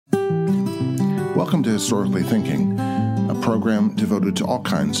Welcome to Historically Thinking, a program devoted to all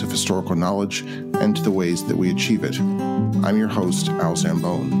kinds of historical knowledge and to the ways that we achieve it. I'm your host, Al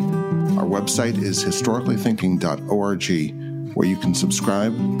Zambone. Our website is historicallythinking.org, where you can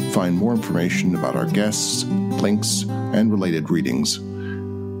subscribe, find more information about our guests, links, and related readings.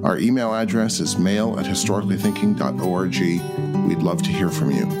 Our email address is mail@historicallythinking.org. We'd love to hear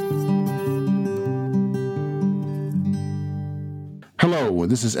from you. Hello,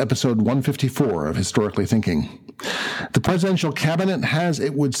 this is episode 154 of Historically Thinking. The presidential cabinet has,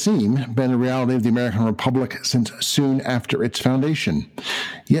 it would seem, been a reality of the American Republic since soon after its foundation.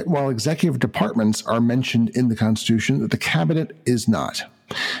 Yet while executive departments are mentioned in the Constitution, the cabinet is not.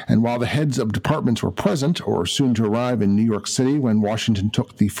 And while the heads of departments were present or soon to arrive in New York City when Washington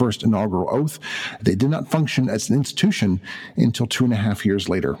took the first inaugural oath, they did not function as an institution until 2.5 years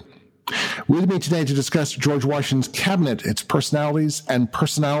later. With me today to discuss George Washington's cabinet, its personalities and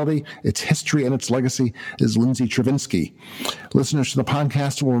personality, its history and its legacy, is Lindsay Travinsky. Listeners to the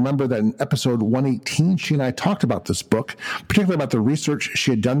podcast will remember that in episode 118, she and I talked about this book, particularly about the research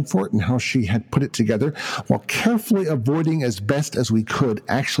she had done for it and how she had put it together, while carefully avoiding as best as we could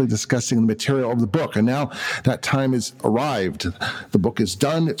actually discussing the material of the book. And now that time has arrived. The book is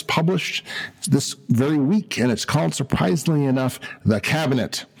done. It's published this very week, and it's called, surprisingly enough, The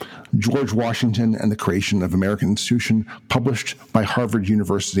Cabinet: George Washington and the Creation of American Institution, published by Harvard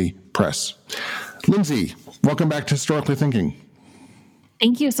University Press. Lindsay, welcome back to Historically Thinking.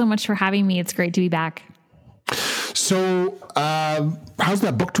 Thank you so much for having me. It's great to be back. So, how's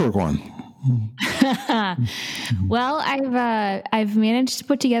that book tour going? Well, I've managed to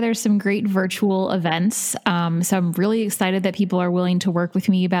put together some great virtual events. So I'm really excited that people are willing to work with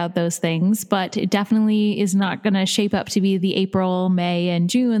me about those things, but it definitely is not going to shape up to be the April, May,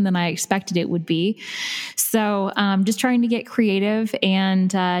 and June that I expected it would be. So just trying to get creative and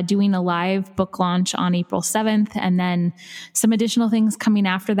doing a live book launch on April 7th, and then some additional things coming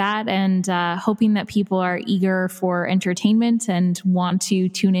after that, and hoping that people are eager for entertainment and want to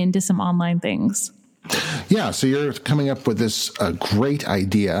tune into some online things. Yeah, so you're coming up with this great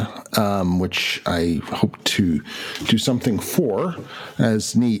idea, which I hope to do something for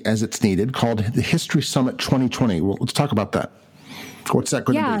as it's needed, called the History Summit 2020. Well, let's talk about that. What's that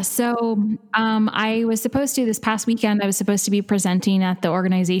going to be? Yeah, so I was supposed to, this past weekend, I was supposed to be presenting at the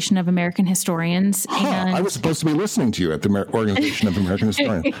Organization of American Historians. And I was supposed to be listening to you at the Organization of American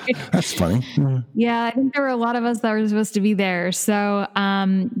Historians. That's funny. Yeah, I think there were a lot of us that were supposed to be there. So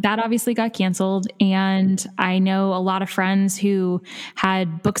that obviously got canceled. And I know a lot of friends who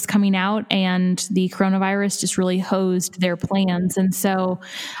had books coming out, and the coronavirus just really hosed their plans. And so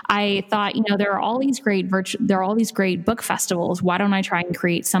I thought, there are all these great book festivals. Why don't I try and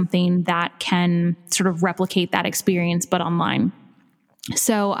create something that can sort of replicate that experience, but online?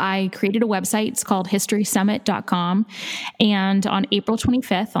 So I created a website. It's called historysummit.com. And on April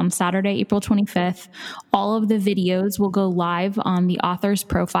 25th, on Saturday, April 25th, all of the videos will go live on the authors'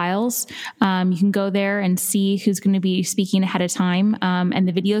 profiles. You can go there and see who's going to be speaking ahead of time. And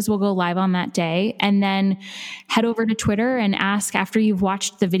the videos will go live on that day. And then head over to Twitter and ask, after you've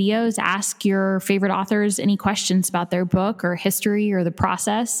watched the videos, ask your favorite authors any questions about their book or history or the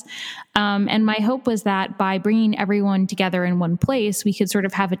process. And my hope was that by bringing everyone together in one place, we could sort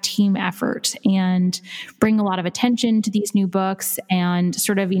of have a team effort and bring a lot of attention to these new books and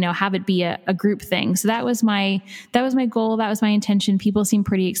sort of, have it be a group thing. So that was my goal. That was my intention. People seem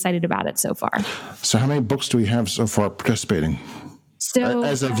pretty excited about it so far. So how many books do we have so far participating? So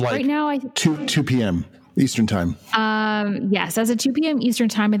as of right now, 2 p.m. Eastern time. Yes. As of 2 p.m. Eastern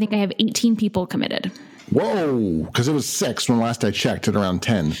time, I think I have 18 people committed. Whoa, because it was 6 when last I checked at around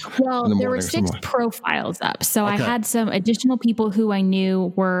 10. Well, there were 6 profiles up. So okay. I had some additional people who I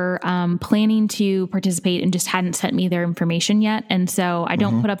knew were planning to participate and just hadn't sent me their information yet. And so I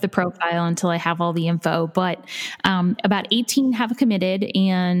don't put up the profile until I have all the info. But about 18 have committed,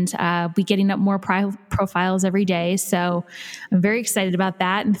 and be getting up more profiles every day. So I'm very excited about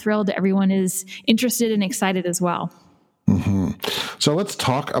that and thrilled everyone is interested and excited as well. Mm-hmm. So let's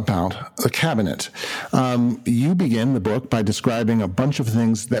talk about the cabinet. You begin the book by describing a bunch of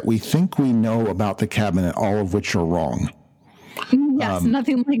things that we think we know about the cabinet, all of which are wrong. Yes,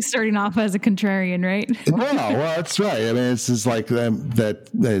 nothing like starting off as a contrarian, right? Well, that's right. I mean, it's just like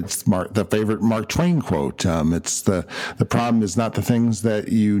it's the favorite Mark Twain quote. It's the problem is not the things that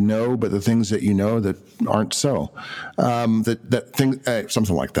you know, but the things that you know that aren't so.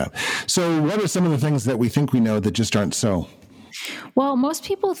 Something like that. So, what are some of the things that we think we know that just aren't so? Well, most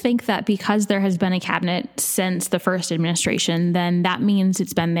people think that because there has been a cabinet since the first administration, then that means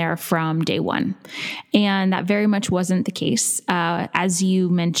it's been there from day one. And that very much wasn't the case. As you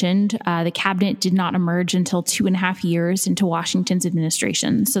mentioned, the cabinet did not emerge until 2.5 years into Washington's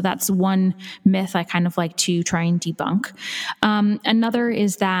administration. So that's one myth I kind of like to try and debunk. Another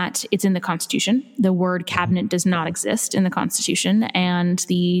is that it's in the Constitution. The word cabinet does not exist in the Constitution, and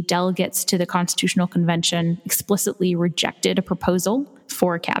the delegates to the Constitutional Convention explicitly rejected a proposal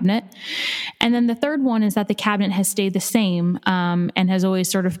for a cabinet. And then the third one is that the cabinet has stayed the same and has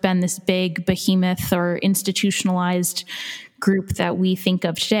always sort of been this big behemoth or institutionalized group that we think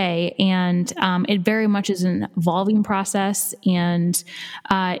of today. And it very much is an evolving process and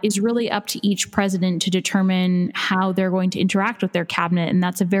is really up to each president to determine how they're going to interact with their cabinet. And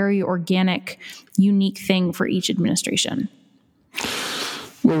that's a very organic, unique thing for each administration.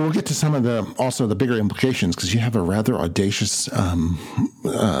 Well, we'll get to some of the bigger implications, because you have a rather audacious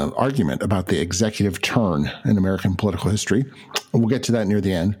argument about the executive turn in American political history. We'll get to that near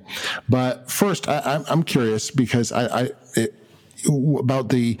the end. But first, I'm curious because about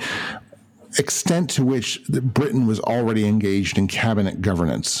the extent to which Britain was already engaged in cabinet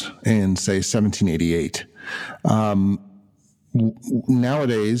governance in, say, 1788.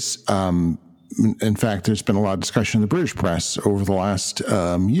 Nowadays, in fact, there's been a lot of discussion in the British press over the last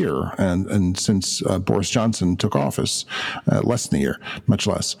year and since Boris Johnson took office, less than a year, much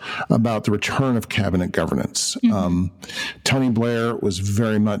less, about the return of cabinet governance. Mm-hmm. Tony Blair was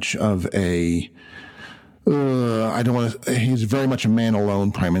very much of he's very much a man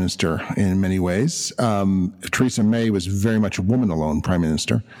alone prime minister in many ways. Theresa May was very much a woman alone prime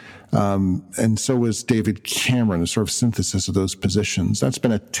minister. And so was David Cameron, a sort of synthesis of those positions. That's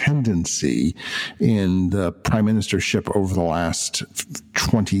been a tendency in the prime ministership over the last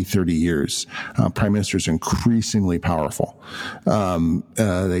 20, 30 years. Prime ministers are increasingly powerful.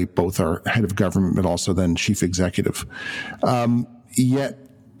 They both are head of government, but also then chief executive. Yet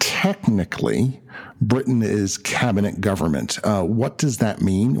technically, Britain is cabinet government. What does that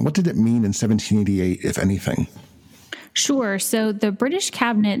mean? What did it mean in 1788, if anything? Sure. So the British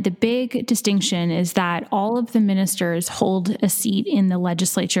cabinet, the big distinction is that all of the ministers hold a seat in the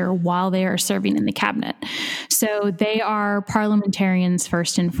legislature while they are serving in the cabinet. So they are parliamentarians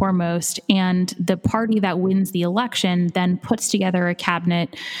first and foremost, and the party that wins the election then puts together a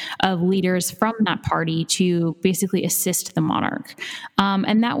cabinet of leaders from that party to basically assist the monarch.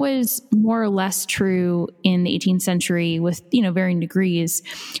 And that was more or less true in the 18th century with, varying degrees.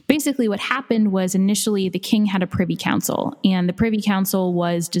 Basically what happened was initially the king had a privy council. And the Privy Council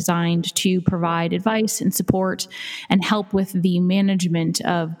was designed to provide advice and support and help with the management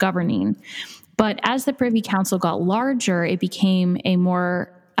of governing. But as the Privy Council got larger, it became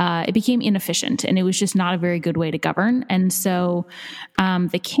inefficient, and it was just not a very good way to govern. And so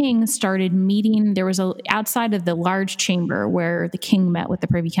the king started meeting. There was outside of the large chamber where the king met with the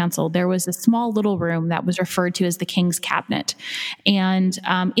Privy Council, there was a small little room that was referred to as the king's cabinet. And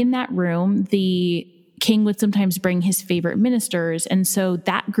in that room, the king would sometimes bring his favorite ministers. And so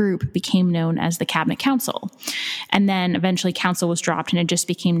that group became known as the Cabinet Council. And then eventually council was dropped and it just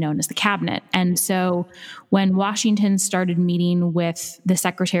became known as the cabinet. And so when Washington started meeting with the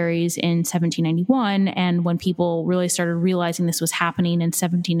secretaries in 1791, and when people really started realizing this was happening in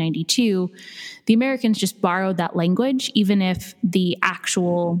 1792, the Americans just borrowed that language, even if the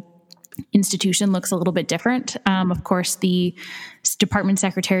actual institution looks a little bit different. Of course, the department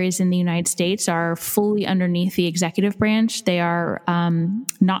secretaries in the United States are fully underneath the executive branch. They are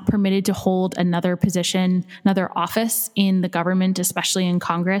not permitted to hold another position, another office in the government, especially in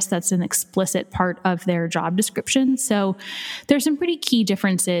Congress. That's an explicit part of their job description. So there's some pretty key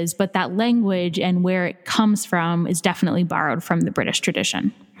differences, but that language and where it comes from is definitely borrowed from the British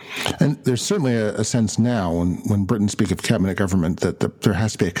tradition. And there's certainly a sense now when Britain speaks of cabinet government that there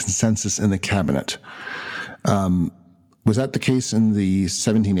has to be a consensus in the cabinet. Was that the case in the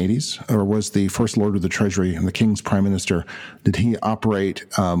 1780s, or was the First Lord of the Treasury and the King's Prime Minister, did he operate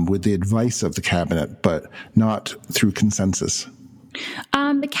with the advice of the cabinet, but not through consensus?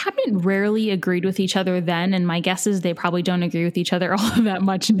 The cabinet rarely agreed with each other then, and my guess is they probably don't agree with each other all that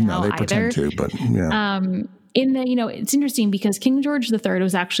much now either. No, they either. pretend to, but yeah. It's interesting because King George III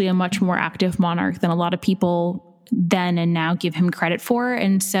was actually a much more active monarch than a lot of people then and now give him credit for.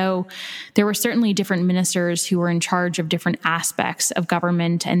 And so there were certainly different ministers who were in charge of different aspects of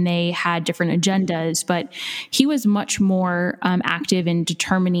government, and they had different agendas, but he was much more active in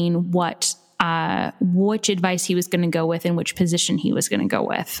determining which advice he was going to go with and which position he was going to go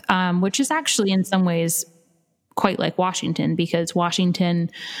with, which is actually in some ways quite like Washington, because Washington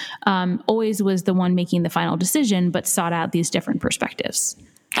always was the one making the final decision, but sought out these different perspectives.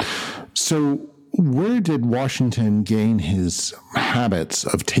 So where did Washington gain his habits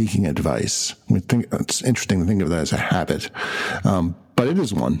of taking advice? We think it's interesting to think of that as a habit, but it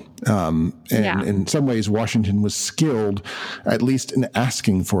is one. In some ways, Washington was skilled, at least in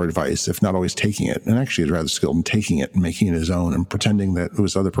asking for advice, if not always taking it. And actually, is rather skilled in taking it and making it his own and pretending that it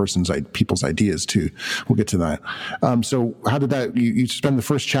was other people's ideas too. We'll get to that. So how did that? You spend the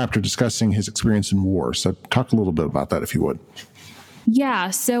first chapter discussing his experience in war. So talk a little bit about that, if you would. Yeah.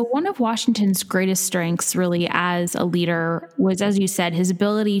 So one of Washington's greatest strengths really as a leader was, as you said, his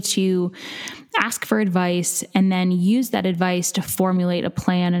ability to ask for advice and then use that advice to formulate a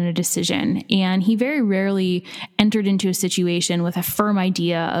plan and a decision. And he very rarely entered into a situation with a firm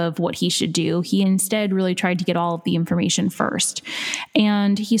idea of what he should do. He instead really tried to get all of the information first.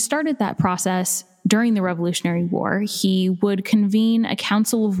 And he started that process during the Revolutionary War. He would convene a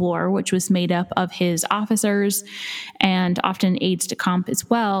council of war, which was made up of his officers and often aides de camp as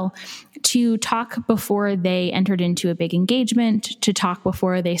well, to talk before they entered into a big engagement, to talk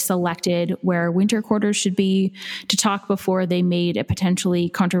before they selected where winter quarters should be, to talk before they made a potentially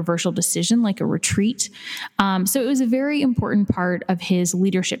controversial decision like a retreat. So it was a very important part of his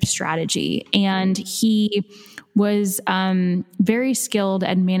leadership strategy. And he was very skilled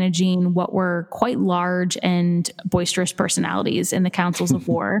at managing what were quite large and boisterous personalities in the councils of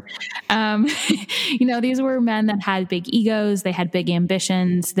war. These were men that had big egos, they had big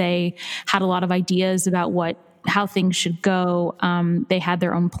ambitions, they had a lot of ideas about how things should go. They had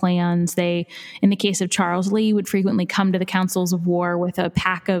their own plans. They, in the case of Charles Lee, would frequently come to the councils of war with a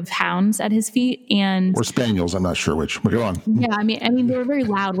pack of hounds at his feet, or spaniels. I'm not sure which. But go on. Yeah, I mean, they were very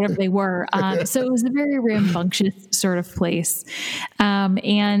loud, whatever they were. So it was a very rambunctious sort of place. So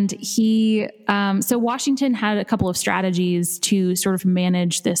Washington had a couple of strategies to sort of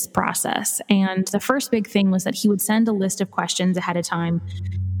manage this process. And the first big thing was that he would send a list of questions ahead of time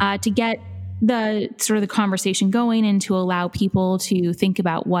to get the conversation going and to allow people to think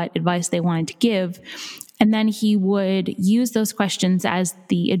about what advice they wanted to give. And then he would use those questions as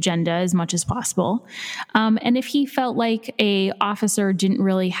the agenda as much as possible. And if he felt like a officer didn't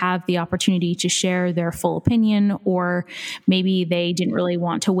really have the opportunity to share their full opinion, or maybe they didn't really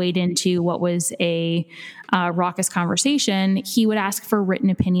want to wade into what was a raucous conversation, he would ask for written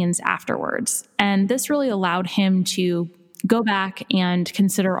opinions afterwards. And this really allowed him to go back and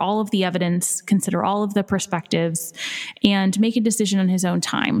consider all of the evidence, consider all of the perspectives, and make a decision on his own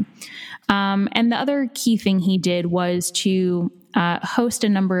time. And the other key thing he did was to host a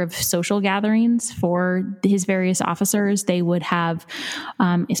number of social gatherings for his various officers. They would have,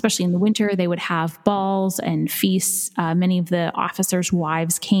 especially in the winter, they would have balls and feasts. Many of the officers'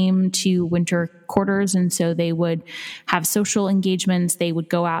 wives came to winter quarters, and so they would have social engagements. They would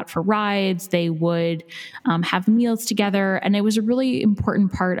go out for rides. They would have meals together. And it was a really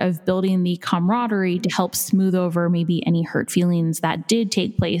important part of building the camaraderie to help smooth over maybe any hurt feelings that did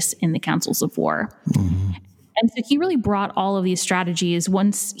take place in the councils of war. Mm-hmm. And so he really brought all of these strategies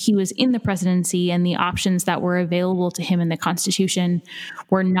once he was in the presidency, and the options that were available to him in the Constitution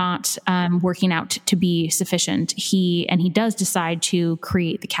were not working out to be sufficient. He does decide to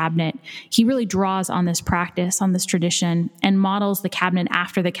create the cabinet. He really draws on this practice, on this tradition, and models the cabinet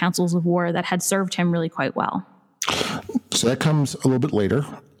after the councils of war that had served him really quite well. So that comes a little bit later.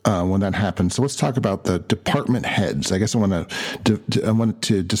 When that happens. So let's talk about the department heads. I guess I want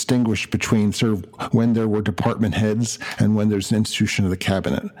to distinguish between sort of when there were department heads and when there's an institution of the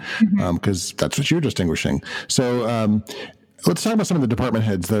cabinet, because that's what you're distinguishing. So let's talk about some of the department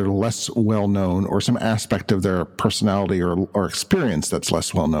heads that are less well known, or some aspect of their personality or experience that's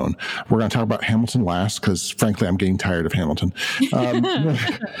less well known. We're going to talk about Hamilton last, because frankly, I'm getting tired of Hamilton.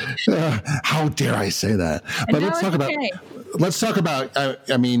 How dare I say that? But let's talk about. Let's talk about,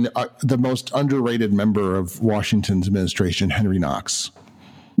 the most underrated member of Washington's administration, Henry Knox.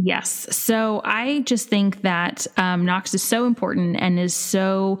 Yes. So I just think that Knox is so important and is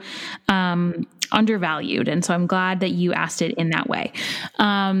so undervalued. And so I'm glad that you asked it in that way.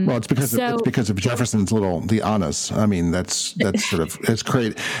 Well, it's because of Jefferson's the honors. I mean, that's sort of, it's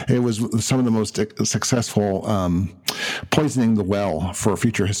great. It was some of the most successful poisoning the well for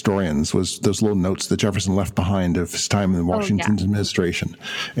future historians was those little notes that Jefferson left behind of his time in Washington's administration.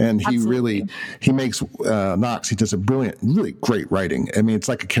 And he makes Knox, he does a brilliant, really great writing. I mean, it's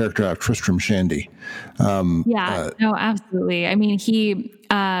like a character out of Tristram Shandy. No, absolutely. I mean,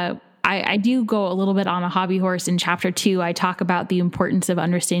 I do go a little bit on a hobby horse in chapter 2. I talk about the importance of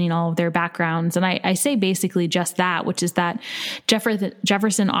understanding all of their backgrounds. And I say basically just that, which is that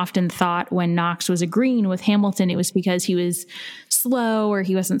Jefferson often thought when Knox was agreeing with Hamilton, it was because he was slow or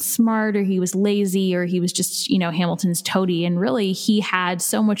he wasn't smart or he was lazy or he was just, Hamilton's toady. And really, he had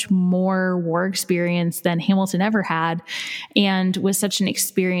so much more war experience than Hamilton ever had and was such an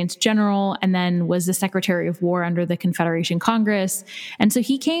experienced general and then was the Secretary of War under the Confederation Congress. And so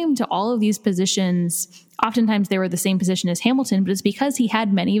he came to all of these positions. Oftentimes they were the same position as Hamilton, but it's because he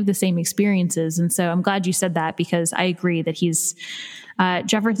had many of the same experiences. And so I'm glad you said that because I agree that he's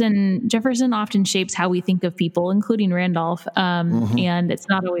Jefferson often shapes how we think of people, including Randolph, and it's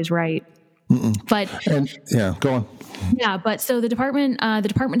not always right. But go on. Yeah, but so the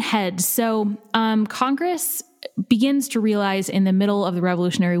department head. So Congress begins to realize in the middle of the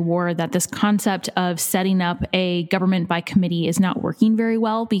Revolutionary War that this concept of setting up a government by committee is not working very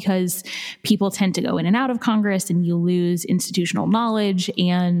well because people tend to go in and out of Congress and you lose institutional knowledge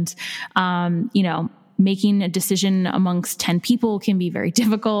and, making a decision amongst 10 people can be very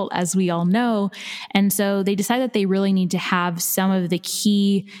difficult, as we all know. And so they decide that they really need to have some of the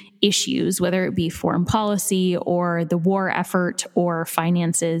key issues, whether it be foreign policy or the war effort or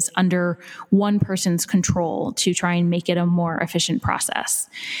finances, under one person's control to try and make it a more efficient process.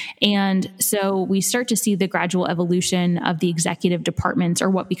 And so we start to see the gradual evolution of the executive departments, or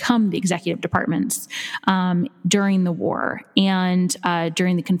what become the executive departments, during the war. And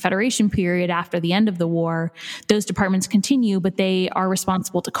during the Confederation period after the end of the war, those departments continue, but they are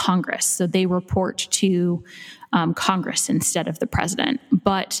responsible to Congress. So they report to Congress instead of the president.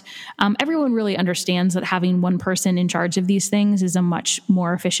 But everyone really understands that having one person in charge of these things is a much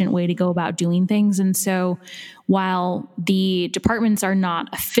more efficient way to go about doing things. And so while the departments are not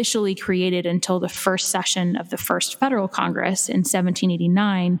officially created until the first session of the first federal Congress in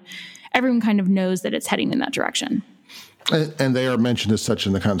 1789, everyone kind of knows that it's heading in that direction. And they are mentioned as such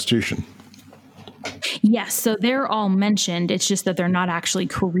in the Constitution. Yes, so they're all mentioned. It's just that they're not actually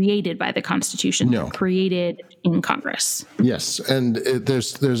created by the Constitution. No. They're created in Congress. Yes, and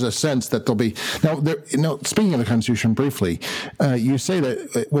there's a sense that there'll be now. Speaking of the Constitution briefly, you say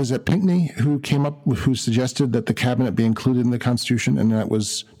that was it Pinckney who suggested that the cabinet be included in the Constitution, and that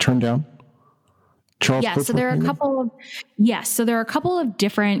was turned down. Charles Yeah, so there are a couple of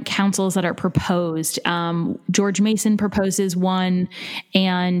different councils that are proposed. George Mason proposes one,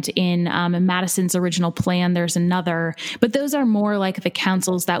 and in Madison's original plan, there's another. But those are more like the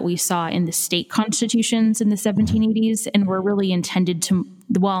councils that we saw in the state constitutions in the 1780s, and were really intended to.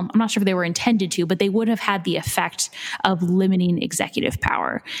 Well, I'm not sure if they were intended to, but they would have had the effect of limiting executive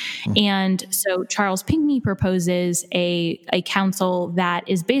power. And so Charles Pinckney proposes a council that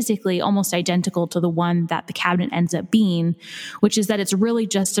is basically almost identical to the one that the cabinet ends up being, which is that it's really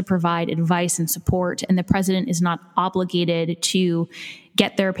just to provide advice and support, and the president is not obligated to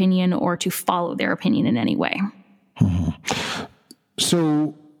get their opinion or to follow their opinion in any way.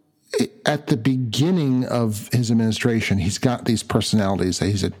 So at the beginning of his administration, he's got these personalities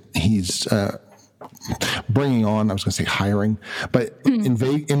that he's bringing on. I was going to say hiring, but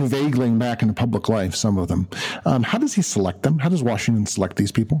inveigling back into public life, some of them. How does he select them? How does Washington select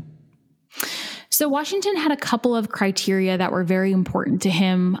these people? So Washington had a couple of criteria that were very important to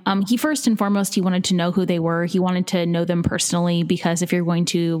him. He first and foremost, he wanted to know who they were. He wanted to know them personally, because if you're going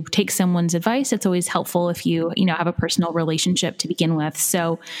to take someone's advice, it's always helpful if you have a personal relationship to begin with.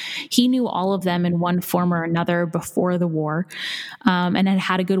 So he knew all of them in one form or another before the war, and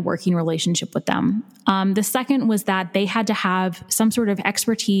had a good working relationship with them. The second was that they had to have some sort of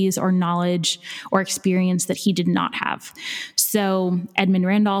expertise or knowledge or experience that he did not have. So Edmund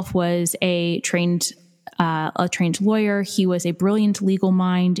Randolph was a trained lawyer. He was a brilliant legal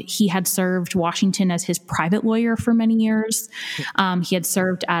mind. He had served Washington as his private lawyer for many years. He had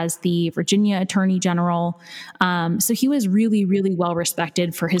served as the Virginia Attorney General. So he was really, really well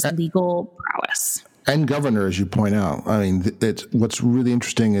respected for his legal prowess. And governor, as you point out. I mean, what's really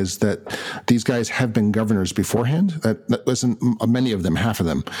interesting is that these guys have been governors beforehand. That wasn't many of them, half of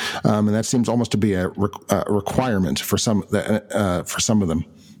them, and that seems almost to be a requirement for some of them.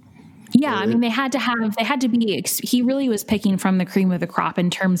 Yeah, I mean, they had to be, he really was picking from the cream of the crop in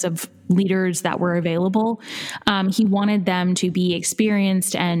terms of leaders that were available. He wanted them to be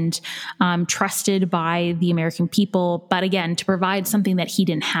experienced and trusted by the American people, but again, to provide something that he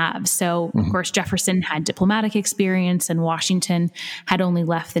didn't have. So, of course, Jefferson had diplomatic experience, and Washington had only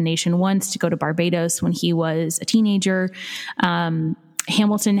left the nation once to go to Barbados when he was a teenager.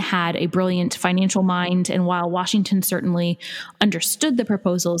 Hamilton had a brilliant financial mind, and while Washington certainly understood the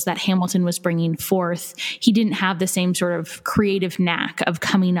proposals that Hamilton was bringing forth, he didn't have the same sort of creative knack of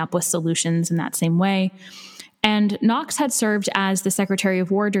coming up with solutions in that same way. And Knox had served as the Secretary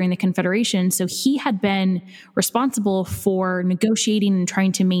of War during the Confederation, so he had been responsible for negotiating and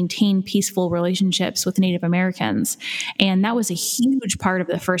trying to maintain peaceful relationships with Native Americans. And that was a huge part of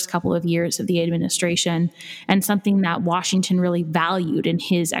the first couple of years of the administration, and something that Washington really valued in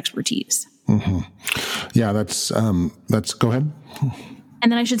his expertise. Mm-hmm. Yeah, that's go ahead.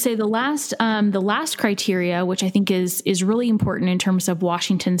 And then I should say the last criteria, which I think is really important in terms of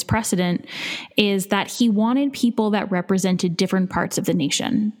Washington's precedent, is that he wanted people that represented different parts of the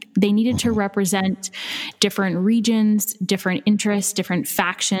nation. They needed to represent different regions, different interests, different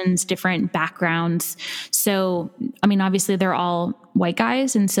factions, different backgrounds. So, I mean, obviously they're all white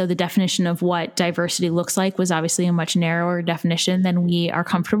guys. And so the definition of what diversity looks like was obviously a much narrower definition than we are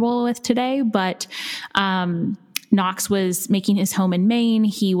comfortable with today. But, Knox was making his home in Maine.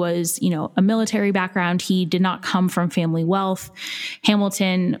 He was, a military background. He did not come from family wealth.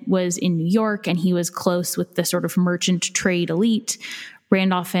 Hamilton was in New York, and he was close with the sort of merchant trade elite.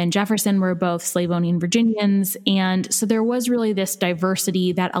 Randolph and Jefferson were both slave-owning Virginians. And so there was really this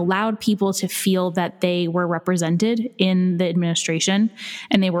diversity that allowed people to feel that they were represented in the administration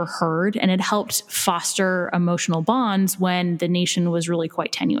and they were heard. And it helped foster emotional bonds when the nation was really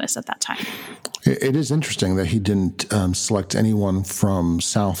quite tenuous at that time. It is interesting that he didn't select anyone from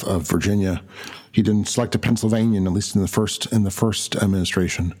south of Virginia. He didn't select a Pennsylvanian, at least in the first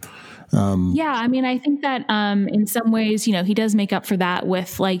administration. Yeah, I mean, I think that in some ways, he does make up for that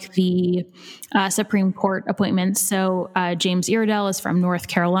with like the Supreme Court appointments. So James Iredell is from North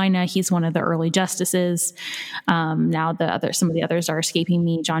Carolina. He's one of the early justices. Now some of the others are escaping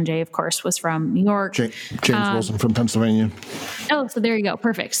me. John Jay, of course, was from New York. James Wilson from Pennsylvania. Oh, so there you go.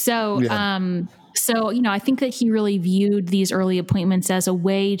 Perfect. So, yeah. I think that he really viewed these early appointments as a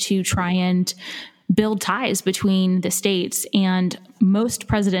way to try and build ties between the states. And most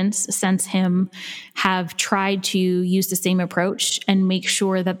presidents since him have tried to use the same approach and make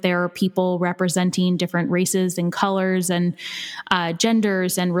sure that there are people representing different races and colors and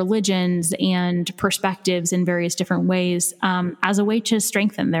genders and religions and perspectives in various different ways as a way to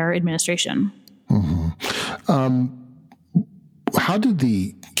strengthen their administration. Mm-hmm. How did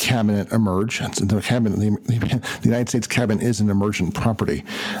the cabinet emerge? The United States cabinet is an emergent property.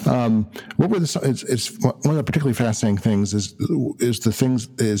 What were it's one of the particularly fascinating things is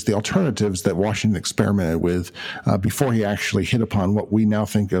the alternatives that Washington experimented with before he actually hit upon what we now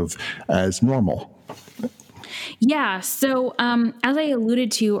think of as normal. Yeah. So as I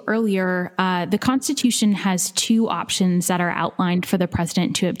alluded to earlier, the Constitution has two options that are outlined for the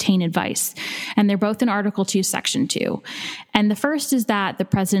president to obtain advice, and they're both in Article 2, Section 2. And the first is that the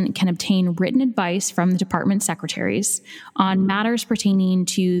president can obtain written advice from the department secretaries on matters pertaining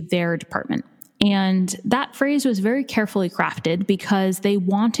to their department. And that phrase was very carefully crafted because they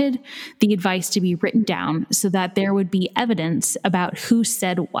wanted the advice to be written down so that there would be evidence about who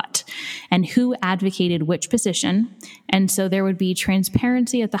said what and who advocated which position. And so there would be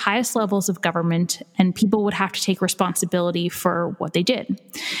transparency at the highest levels of government, and people would have to take responsibility for what they did.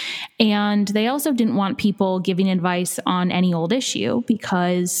 And they also didn't want people giving advice on any old issue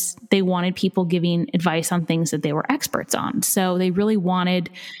because they wanted people giving advice on things that they were experts on. So they really wanted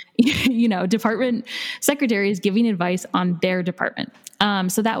department secretaries giving advice on their department.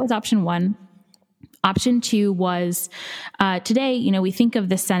 So that was option one. Option two was today, we think of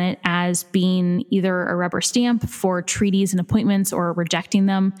the Senate as being either a rubber stamp for treaties and appointments or rejecting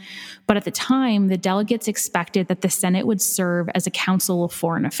them. But at the time, the delegates expected that the Senate would serve as a council of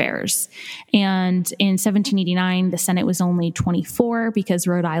foreign affairs. And in 1789, the Senate was only 24 because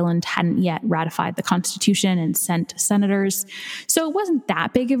Rhode Island hadn't yet ratified the Constitution and sent senators. So it wasn't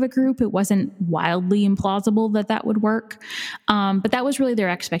that big of a group. It wasn't wildly implausible that would work. But that was really their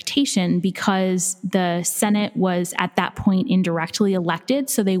expectation because the Senate was at that point indirectly elected,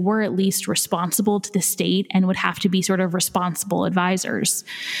 so they were at least responsible to the state and would have to be sort of responsible advisors.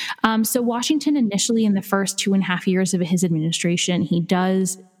 So Washington initially in the first 2.5 years of his administration, he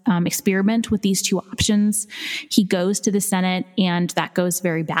does experiment with these two options. He goes to the Senate, and that goes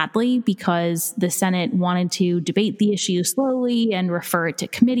very badly because the Senate wanted to debate the issue slowly and refer it to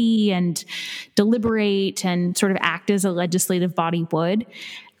committee and deliberate and sort of act as a legislative body would.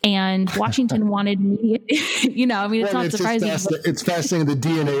 And Washington wanted immediate, it's not surprising. It's fascinating. The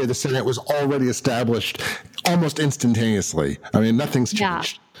DNA of the Senate was already established almost instantaneously. I mean, nothing's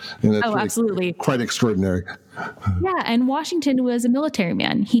changed. And that's absolutely. Quite extraordinary. Yeah, and Washington was a military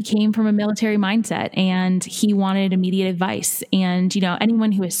man. He came from a military mindset and he wanted immediate advice. And,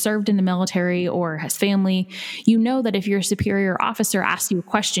 anyone who has served in the military or has family, that if your superior officer asks you a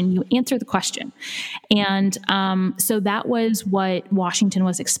question, you answer the question. And so that was what Washington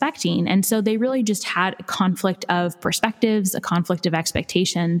was expecting. And so they really just had a conflict of perspectives, a conflict of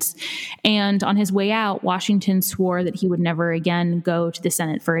expectations. And on his way out, Washington swore that he would never again go to the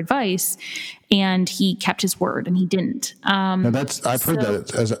Senate for advice. And he kept his word, and he didn't. Now I've heard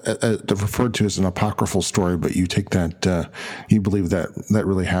that as referred to as an apocryphal story, but you take that, you believe that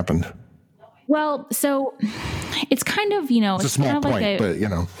really happened. Well, so it's kind of, it's a small kind of point, like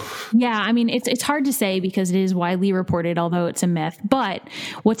but Yeah, I mean, it's hard to say because it is widely reported, although it's a myth. But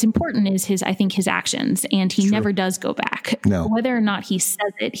what's important is his actions, and he never does go back. No. Whether or not he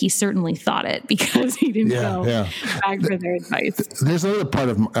says it, he certainly thought it because he didn't go back for their advice. There's another part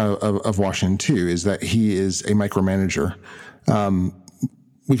of Washington too, is that he is a micromanager.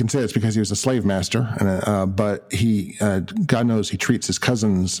 We can say it's because he was a slave master, but he, God knows, he treats his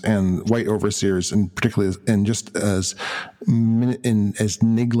cousins and white overseers, and particularly, and just as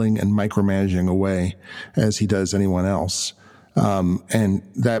niggling and micromanaging a way as he does anyone else. And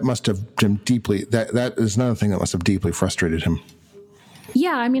that must have deeply. That is another thing that must have deeply frustrated him.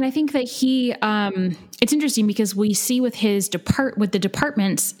 Yeah, I mean, I think that he, it's interesting because we see with with the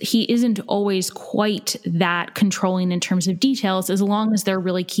departments, he isn't always quite that controlling in terms of details. As long as they're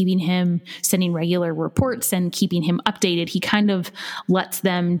really keeping him, sending regular reports and keeping him updated, he kind of lets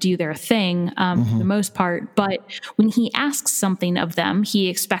them do their thing for the most part. But when he asks something of them, he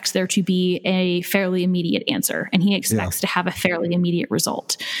expects there to be a fairly immediate answer, and he expects to have a fairly immediate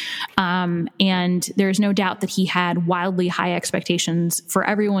result. And there's no doubt that he had wildly high expectations for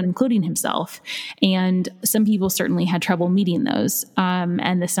everyone, including himself. And some people certainly had trouble meeting those.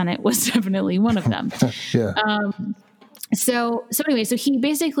 And the Senate was definitely one of them. So anyway,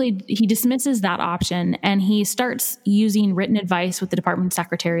 he dismisses that option and he starts using written advice with the department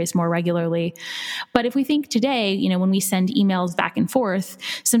secretaries more regularly. But if we think today, when we send emails back and forth,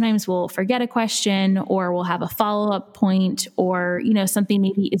 sometimes we'll forget a question or we'll have a follow-up point or, something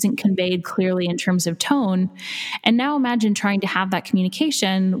maybe isn't conveyed clearly in terms of tone. And now imagine trying to have that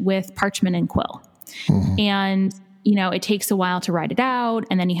communication with parchment and quill. And it takes a while to write it out,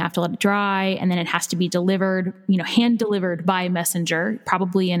 and then you have to let it dry, and then it has to be delivered, hand delivered by a messenger,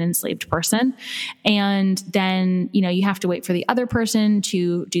 probably an enslaved person. And then, you have to wait for the other person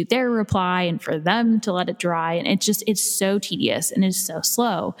to do their reply and for them to let it dry. And it's so tedious and it's so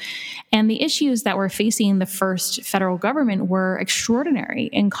slow. And the issues that were facing the first federal government were extraordinary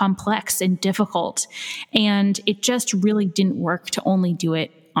and complex and difficult. And it just really didn't work to only do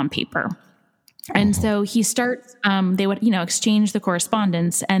it on paper. And so he starts, they would, exchange the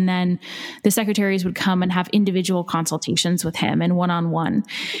correspondence, and then the secretaries would come and have individual consultations with him and one-on-one.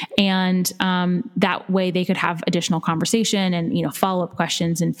 And that way they could have additional conversation and, follow-up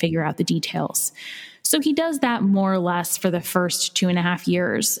questions and figure out the details. So he does that more or less for the first 2.5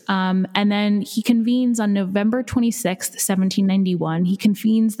 years. And then he convenes on November 26th, 1791. He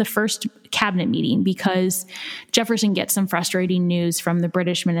convenes the first cabinet meeting because Jefferson gets some frustrating news from the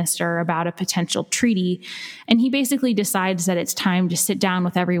British minister about a potential treaty. And he basically decides that it's time to sit down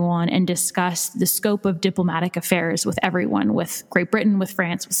with everyone and discuss the scope of diplomatic affairs with everyone, with Great Britain, with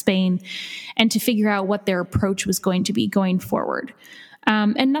France, with Spain, and to figure out what their approach was going to be going forward.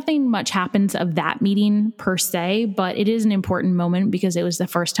 And nothing much happens of that meeting per se, but it is an important moment because it was the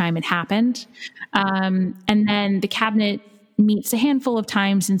first time it happened. And then the cabinet meets a handful of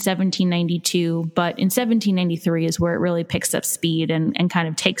times in 1792, but in 1793 is where it really picks up speed and kind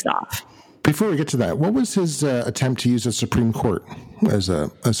of takes off. Before we get to that, what was his attempt to use the Supreme Court as a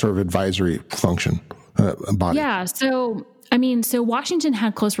sort of advisory function, body? Yeah, so Washington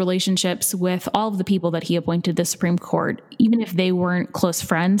had close relationships with all of the people that he appointed to the Supreme Court. Even if they weren't close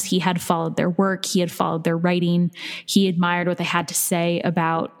friends, he had followed their work. He had followed their writing. He admired what they had to say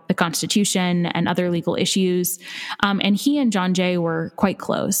about the Constitution and other legal issues. And he and John Jay were quite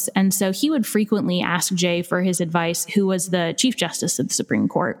close. And so he would frequently ask Jay for his advice, who was the Chief Justice of the Supreme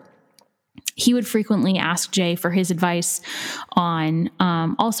Court. He would frequently ask Jay for his advice on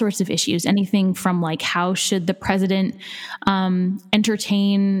all sorts of issues, anything from like how should the president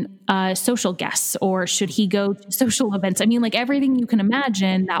entertain social guests, or should he go to social events? I mean, like everything you can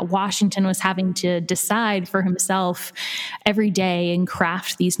imagine that Washington was having to decide for himself every day and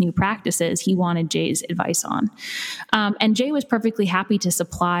craft these new practices, he wanted Jay's advice on. And Jay was perfectly happy to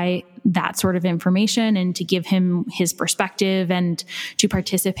supply that sort of information and to give him his perspective and to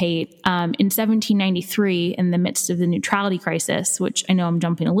participate. In 1793, in the midst of the neutrality crisis, which I know I'm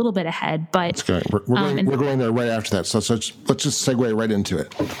jumping a little bit ahead, but that's good. We're going there right after that. So let's just segue right into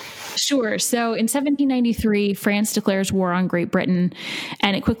it. Sure. So in 1793, France declares war on Great Britain,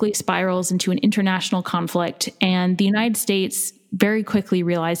 and it quickly spirals into an international conflict. And the United States very quickly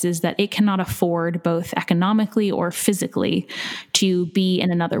realizes that it cannot afford, both economically or physically, to be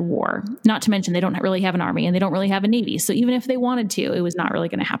in another war. Not to mention they don't really have an army and they don't really have a navy. So even if they wanted to, it was not really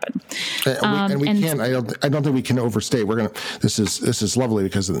going to happen. And we can't. I don't think we can overstate. This is lovely,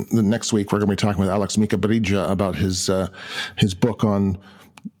 because the next week we're going to be talking with Alex Micabrija about his book on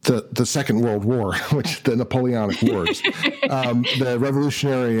the Second World War, which the Napoleonic Wars, the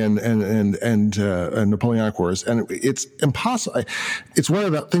Revolutionary and Napoleonic Wars, and it's impossible. It's one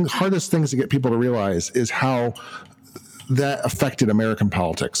of the hardest things to get people to realize is how that affected American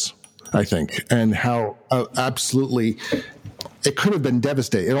politics, I think, and how absolutely it could have been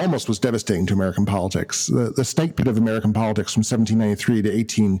devastating. It almost was devastating to American politics. The snake pit of American politics from 1793 to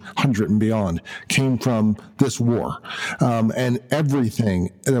 1800 and beyond came from this war. And everything,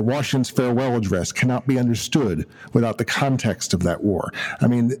 Washington's farewell address cannot be understood without the context of that war. I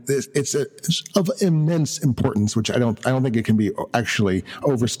mean, it's of immense importance, which I don't think it can be actually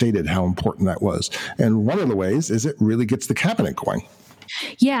overstated how important that was. And one of the ways is it really gets the cabinet going.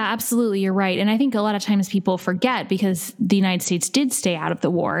 Yeah, absolutely. You're right. And I think a lot of times people forget, because the United States did stay out of the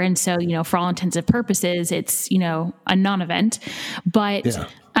war. And so, for all intents and purposes, it's, a non-event. But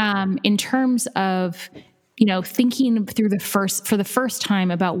in terms of, thinking through for the first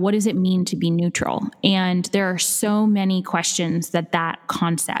time about what does it mean to be neutral? And there are so many questions that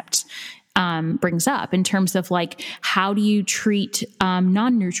concept brings up in terms of, like, how do you treat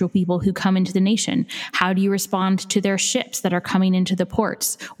non-neutral people who come into the nation? How do you respond to their ships that are coming into the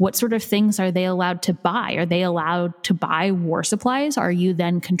ports? What sort of things are they allowed to buy? Are they allowed to buy war supplies? Are you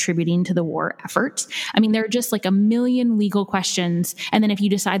then contributing to the war effort? I mean, there are just like a million legal questions. And then if you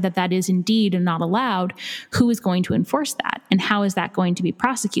decide that is indeed not allowed, who is going to enforce that? And how is that going to be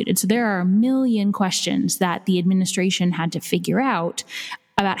prosecuted? So there are a million questions that the administration had to figure out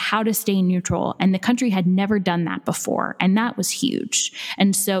about how to stay neutral. And the country had never done that before. And that was huge.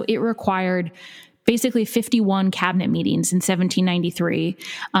 And so it required basically 51 cabinet meetings in 1793,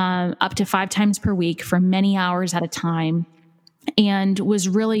 up to 5 times per week for many hours at a time, and was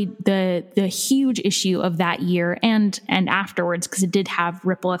really the huge issue of that year and afterwards, because it did have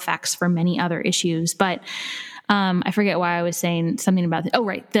ripple effects for many other issues. But I forget why I was saying something about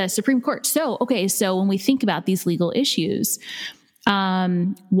the Supreme Court. So when we think about these legal issues,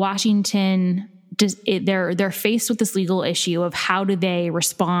 Washington, they're faced with this legal issue of how do they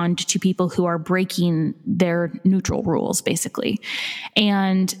respond to people who are breaking their neutral rules, basically.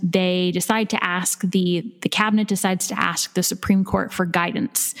 And they decide to ask the cabinet decides to ask the Supreme Court for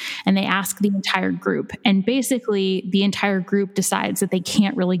guidance, and they ask the entire group. And basically the entire group decides that they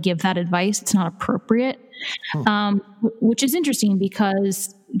can't really give that advice. It's not appropriate, which is interesting,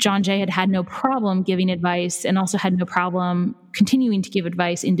 because John Jay had no problem giving advice and also had no problem continuing to give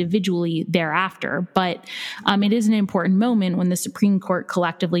advice individually thereafter. But it is an important moment when the Supreme Court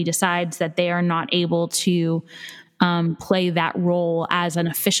collectively decides that they are not able to play that role as an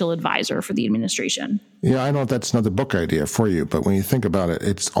official advisor for the administration. Yeah, I know that's another book idea for you, but when you think about it,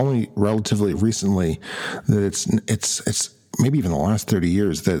 it's only relatively recently that it's maybe even the last 30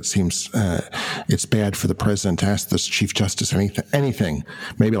 years that it seems it's bad for the president to ask the Chief Justice anything,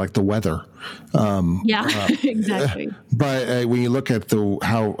 maybe like the weather. Exactly. But when you look at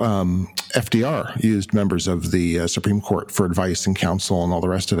how FDR used members of the Supreme Court for advice and counsel and all the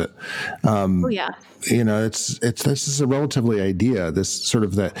rest of it. This is a relatively idea, this sort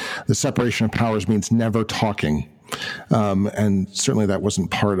of the separation of powers means never talking. And certainly that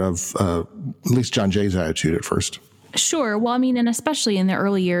wasn't part of at least John Jay's attitude at first. Sure. Well, I mean, and especially in the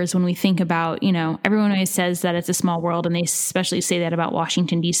early years when we think about, everyone always says that it's a small world, and they especially say that about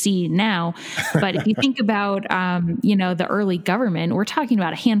Washington, D.C. now. But if you think about, the early government, we're talking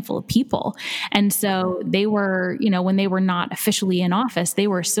about a handful of people. And so they were, when they were not officially in office, they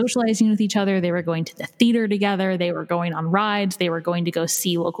were socializing with each other. They were going to the theater together. They were going on rides. They were going to go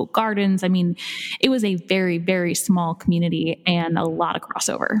see local gardens. I mean, it was a very, very small community and a lot of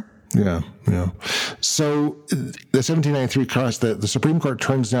crossover. Yeah. So the 1793 the Supreme Court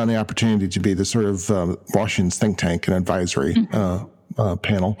turns down the opportunity to be the sort of Washington's think tank and advisory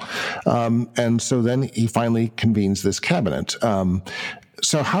panel. And so then he finally convenes this cabinet.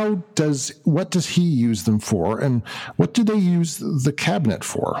 So what does he use them for, and what do they use the cabinet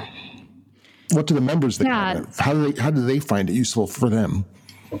for? What do the members of the cabinet, how do they find it useful for them?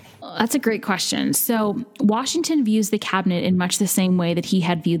 that's a great question. So Washington views the cabinet in much the same way that he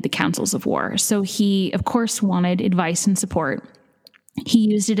had viewed the councils of war. So he, of course, wanted advice and support. He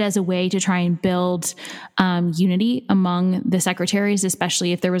used it as a way to try and build unity among the secretaries,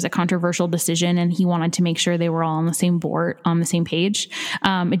 especially if there was a controversial decision and he wanted to make sure they were all on the same board, on the same page.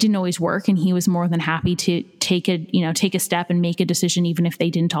 It didn't always work, and he was more than happy to take a step and make a decision, even if they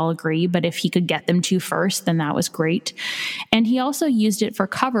didn't all agree. But if he could get them to first, then that was great. And he also used it for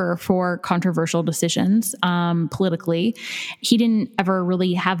cover for controversial decisions politically. He didn't ever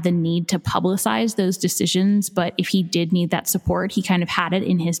really have the need to publicize those decisions, but if he did need that support, he kind of had it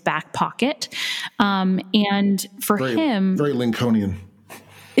in his back pocket. And for him... Very Lincolnian.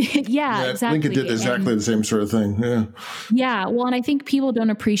 Yeah, exactly. Lincoln did exactly the same sort of thing. Yeah. Yeah. Well, and I think people don't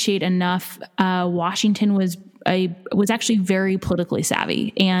appreciate enough. Washington was actually very politically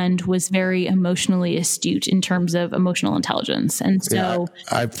savvy and was very emotionally astute in terms of emotional intelligence. And so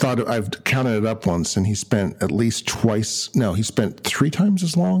I've counted it up once, and he spent he spent 3 times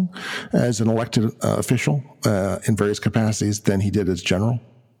as long as an elected official in various capacities than he did as general.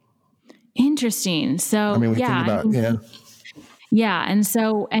 Interesting. So, think about, Yeah.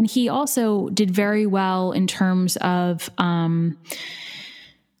 And he also did very well in terms of,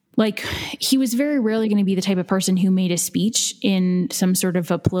 he was very rarely going to be the type of person who made a speech in some sort of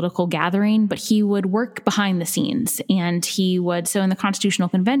a political gathering, but he would work behind the scenes. And so in the Constitutional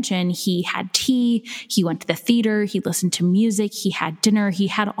Convention, he had tea, he went to the theater, he listened to music, he had dinner, he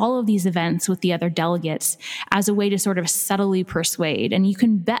had all of these events with the other delegates as a way to sort of subtly persuade. And you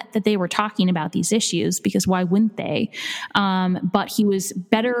can bet that they were talking about these issues, because why wouldn't they? But he was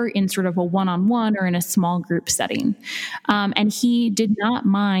better in sort of a one-on-one or in a small group setting. And he did not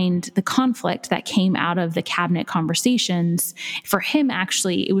mind the conflict that came out of the cabinet conversations. For him,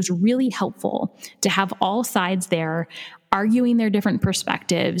 actually, it was really helpful to have all sides there arguing their different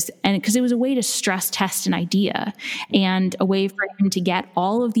perspectives, and because it was a way to stress test an idea and a way for him to get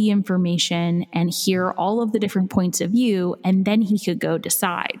all of the information and hear all of the different points of view, and then he could go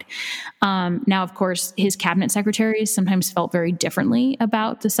decide. Now, of course, his cabinet secretaries sometimes felt very differently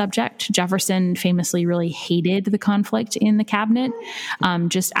about the subject. Jefferson famously really hated the conflict in the cabinet,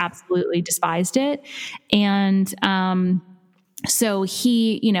 just absolutely despised it. And so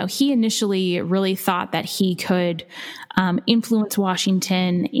he initially really thought that he could influence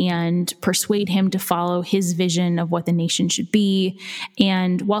Washington and persuade him to follow his vision of what the nation should be.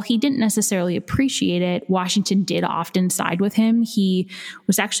 And while he didn't necessarily appreciate it, Washington did often side with him. He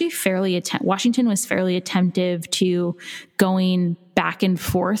was actually Washington was fairly attentive to going back and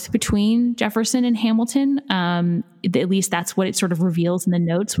forth between Jefferson and Hamilton. At least that's what it sort of reveals in the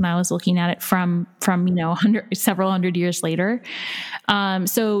notes when I was looking at it from several hundred years later.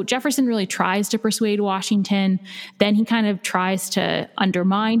 So Jefferson really tries to persuade Washington. Then he kind of tries to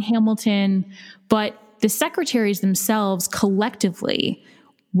undermine Hamilton. But the secretaries themselves collectively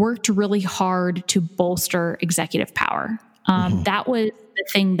worked really hard to bolster executive power. That was the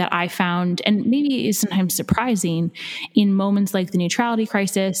thing that I found, and maybe is sometimes surprising, in moments like the neutrality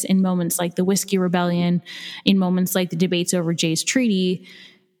crisis, in moments like the Whiskey Rebellion, in moments like the debates over Jay's Treaty.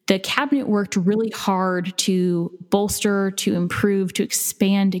 The cabinet worked really hard to bolster, to improve, to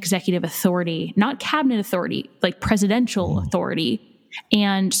expand executive authority, not cabinet authority, like presidential authority.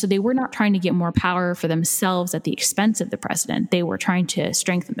 And so they were not trying to get more power for themselves at the expense of the president. They were trying to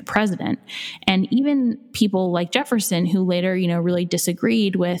strengthen the president. And even people like Jefferson, who later, really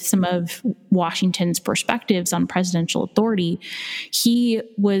disagreed with some of Washington's perspectives on presidential authority, he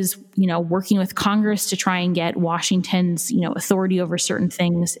was, working with Congress to try and get Washington's, authority over certain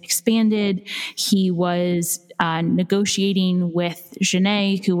things expanded. He was negotiating with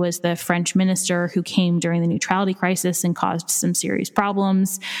Genet, who was the French minister who came during the neutrality crisis and caused some serious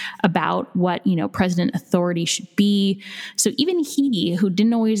problems about what, president authority should be. So even he, who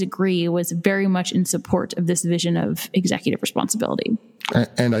didn't always agree, was very much in support of this vision of executive responsibility.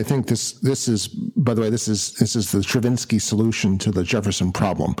 And I think this is, by the way, this is the Stravinsky solution to the Jefferson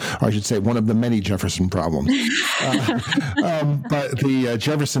problem, or I should say one of the many Jefferson problems. But the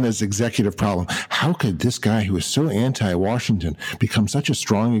Jefferson is executive problem. How could this guy who was so anti-Washington become such a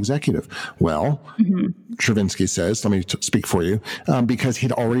strong executive? Well, Stravinsky says, let me speak for you, because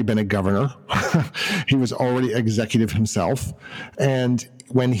he'd already been a governor. He was already executive himself. And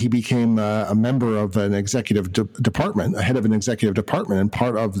when he became a member of an executive department, a head of an executive department, and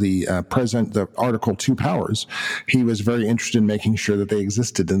part of the the Article II powers, he was very interested in making sure that they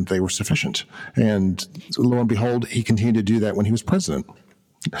existed and they were sufficient. And lo and behold, he continued to do that when he was president.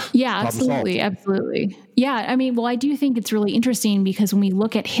 Yeah, absolutely. Yeah, I mean, well, I do think it's really interesting because when we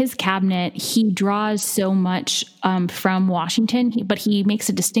look at his cabinet, he draws so much from Washington, but he makes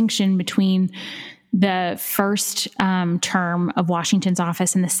a distinction between the first term of Washington's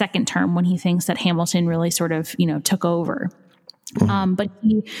office and the second term when he thinks that Hamilton really sort of, took over. But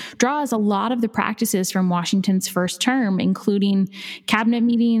he draws a lot of the practices from Washington's first term, including cabinet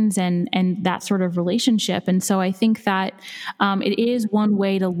meetings and that sort of relationship. And so I think that it is one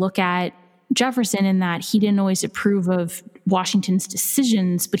way to look at Jefferson in that he didn't always approve of Washington's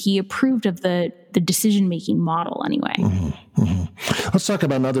decisions, but he approved of the decision-making model anyway. Let's talk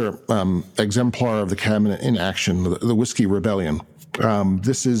about another exemplar of the cabinet in action, the Whiskey Rebellion.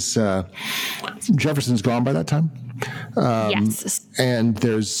 This is Jefferson's gone by that time. Yes, and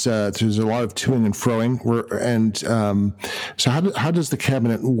there's a lot of toing and froing. So how does the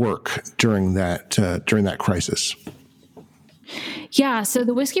cabinet work during that crisis? Yeah, so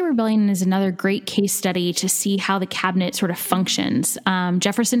the Whiskey Rebellion is another great case study to see how the cabinet sort of functions.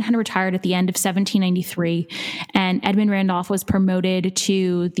 Jefferson had retired at the end of 1793, and Edmund Randolph was promoted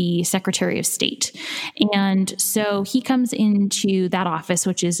to the Secretary of State. And so he comes into that office,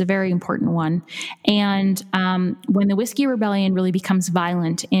 which is a very important one. And when the Whiskey Rebellion really becomes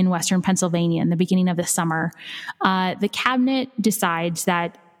violent in Western Pennsylvania in the beginning of the summer, the cabinet decides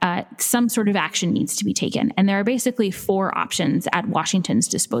that some sort of action needs to be taken. And there are basically 4 options at Washington's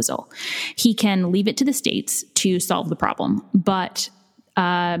disposal. He can leave it to the states to solve the problem, but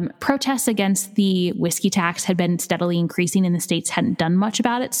protests against the whiskey tax had been steadily increasing and the states hadn't done much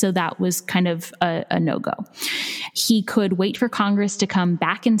about it. So that was kind of a no-go. He could wait for Congress to come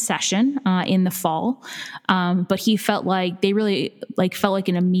back in session in the fall. But he felt like they really felt like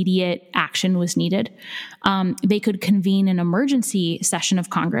an immediate action was needed. They could convene an emergency session of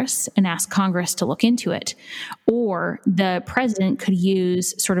Congress and ask Congress to look into it. Or the president could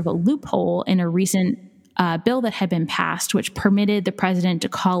use sort of a loophole in a recent bill that had been passed, which permitted the president to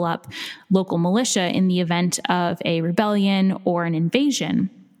call up local militia in the event of a rebellion or an invasion,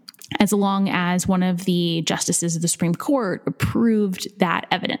 as long as one of the justices of the Supreme Court approved that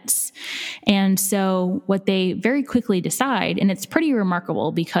evidence. And so what they very quickly decide, and it's pretty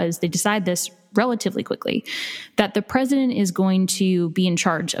remarkable because they decide this relatively quickly, that the president is going to be in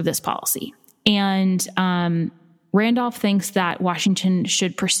charge of this policy. And Randolph thinks that Washington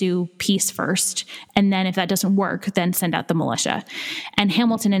should pursue peace first, and then if that doesn't work, then send out the militia. And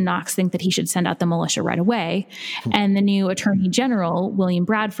Hamilton and Knox think that he should send out the militia right away. And the new Attorney General, William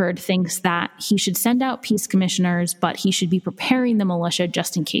Bradford, thinks that he should send out peace commissioners, but he should be preparing the militia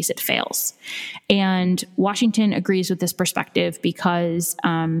just in case it fails. And Washington agrees with this perspective because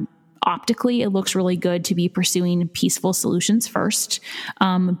optically, it looks really good to be pursuing peaceful solutions first,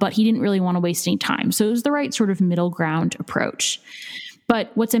 but he didn't really want to waste any time. So it was the right sort of middle ground approach. But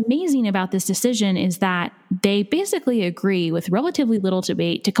what's amazing about this decision is that they basically agree with relatively little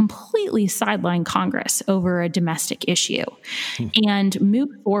debate to completely sideline Congress over a domestic issue and move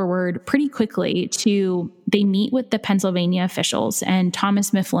forward pretty quickly they meet with the Pennsylvania officials, and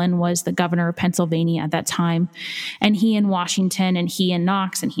Thomas Mifflin was the governor of Pennsylvania at that time. And he and Washington and he and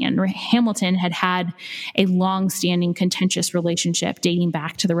Knox and he and Hamilton had a long-standing contentious relationship dating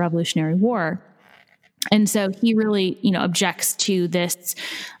back to the Revolutionary War. And so he really, objects to this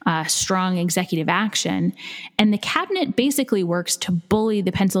strong executive action. And the cabinet basically works to bully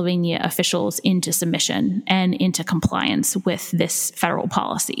the Pennsylvania officials into submission and into compliance with this federal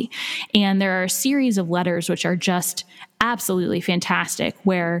policy. And there are a series of letters which are just absolutely fantastic,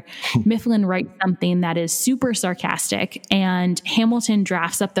 where Mifflin writes something that is super sarcastic and Hamilton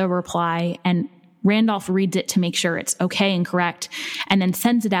drafts up the reply, and Randolph reads it to make sure it's okay and correct, and then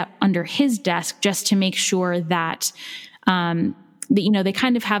sends it out under his desk just to make sure that, they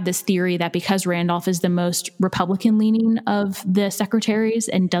kind of have this theory that because Randolph is the most Republican-leaning of the secretaries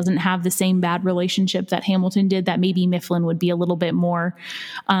and doesn't have the same bad relationship that Hamilton did, that maybe Mifflin would be a little bit more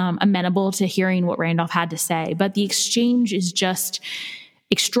amenable to hearing what Randolph had to say. But the exchange is just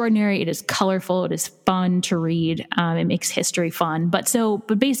extraordinary. It is colorful. It is fun to read. It makes history fun. But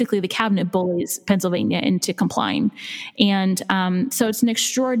basically the cabinet bullies Pennsylvania into complying. And so it's an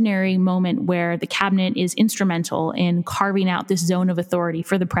extraordinary moment where the cabinet is instrumental in carving out this zone of authority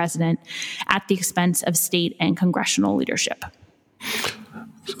for the president at the expense of state and congressional leadership.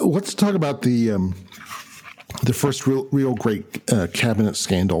 So let's talk about the first real great cabinet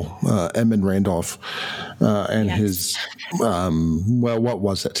scandal, Edmund Randolph and his, what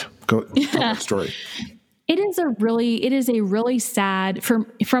was it? Go tell that story. It is a really sad,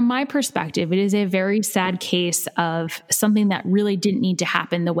 from my perspective, it is a very sad case of something that really didn't need to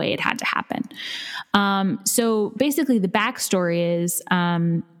happen the way it had to happen. So basically the backstory is,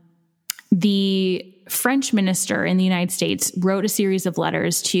 the French minister in the United States wrote a series of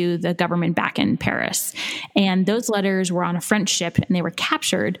letters to the government back in Paris. And those letters were on a French ship and they were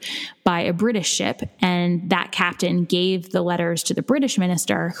captured by a British ship. And that captain gave the letters to the British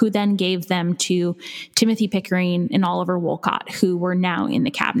minister, who then gave them to Timothy Pickering and Oliver Wolcott, who were now in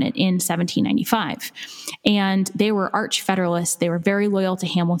the cabinet in 1795. And they were arch Federalists. They were very loyal to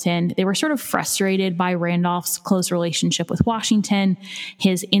Hamilton. They were sort of frustrated by Randolph's close relationship with Washington,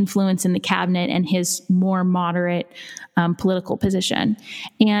 his influence in the cabinet, and his more moderate political position.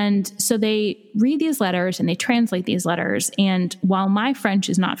 And so they read these letters and they translate these letters. And while my French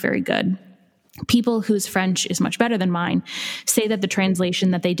is not very good, people whose French is much better than mine say that the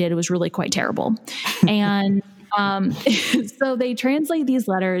translation that they did was really quite terrible. And so they translate these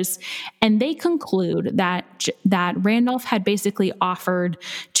letters and they conclude that Randolph had basically offered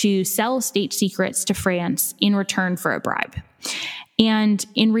to sell state secrets to France in return for a bribe. And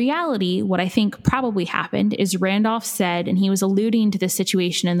in reality, what I think probably happened is Randolph said, and he was alluding to the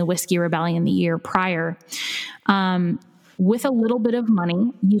situation in the Whiskey Rebellion the year prior, with a little bit of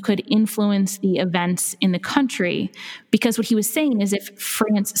money, you could influence the events in the country, because what he was saying is if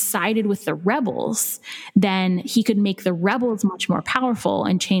France sided with the rebels, then he could make the rebels much more powerful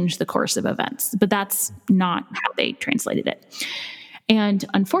and change the course of events. But that's not how they translated it. And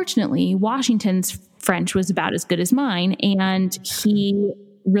unfortunately, Washington's French was about as good as mine, and he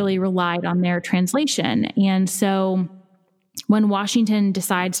really relied on their translation. And so when Washington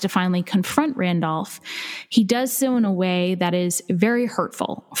decides to finally confront Randolph, he does so in a way that is very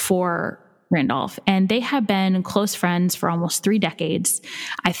hurtful for Randolph. And they have been close friends for almost 3 decades.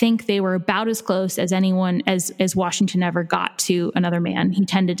 I think they were about as close as anyone, as Washington ever got to another man. He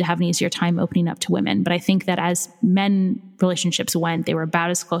tended to have an easier time opening up to women. But I think that as men relationships went, they were about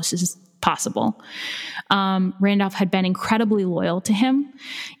as close as possible. Randolph had been incredibly loyal to him,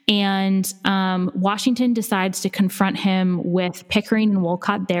 and Washington decides to confront him with Pickering and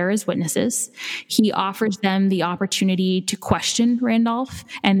Wolcott there as witnesses. He offers them the opportunity to question Randolph,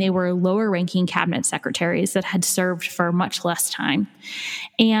 and they were lower-ranking cabinet secretaries that had served for much less time.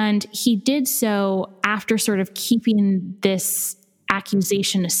 And he did so after sort of keeping this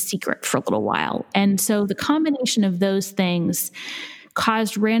accusation a secret for a little while. And so the combination of those things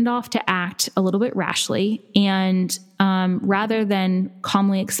caused Randolph to act a little bit rashly, and rather than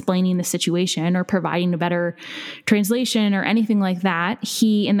calmly explaining the situation or providing a better translation or anything like that,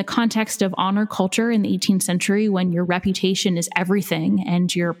 he, in the context of honor culture in the 18th century, when your reputation is everything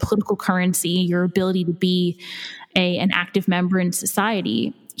and your political currency, your ability to be an active member in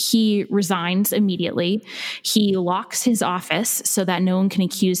society, he resigns immediately. He locks his office so that no one can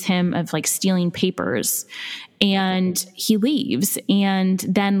accuse him of stealing papers. And he leaves. And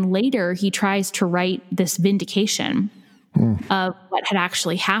then later he tries to write this vindication of what had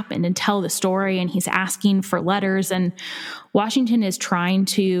actually happened and tell the story. And he's asking for letters. And Washington is trying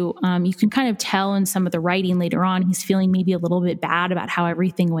to, you can kind of tell in some of the writing later on, he's feeling maybe a little bit bad about how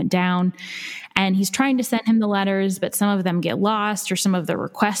everything went down. And he's trying to send him the letters, but some of them get lost or some of the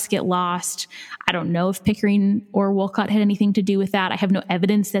requests get lost. I don't know if Pickering or Wolcott had anything to do with that. I have no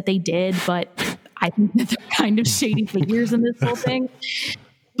evidence that they did, but I think that they're kind of shady figures in this whole thing.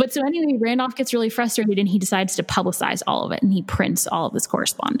 But so anyway, Randolph gets really frustrated and he decides to publicize all of it, and he prints all of this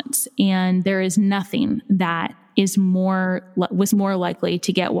correspondence. And there is nothing that was more likely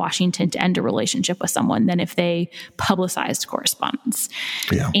to get Washington to end a relationship with someone than if they publicized correspondence.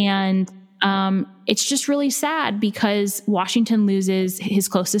 Yeah. And it's just really sad because Washington loses his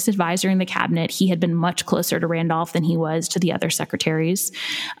closest advisor in the cabinet. He had been much closer to Randolph than he was to the other secretaries.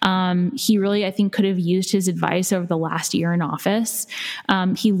 He really, I think, could have used his advice over the last year in office.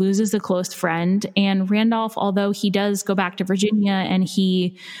 He loses a close friend. And Randolph, although he does go back to Virginia and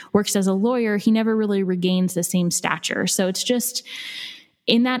he works as a lawyer, he never really regains the same stature. So it's just,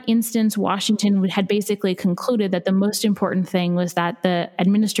 in that instance, Washington had basically concluded that the most important thing was that the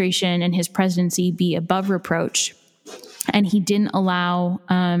administration and his presidency be above reproach. And he didn't allow,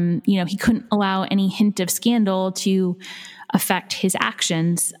 he couldn't allow any hint of scandal to affect his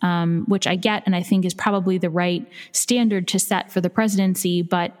actions, which I get and I think is probably the right standard to set for the presidency,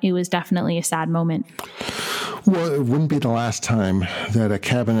 but it was definitely a sad moment. Well, it wouldn't be the last time that a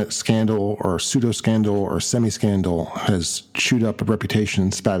cabinet scandal or pseudo-scandal or semi-scandal has chewed up a reputation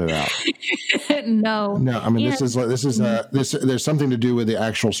and spat it out. No. I mean, there's something to do with the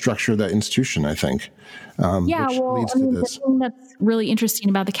actual structure of that institution, I think. The thing that's really interesting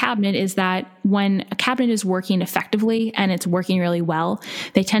about the cabinet is that when a cabinet is working effectively and it's working really well,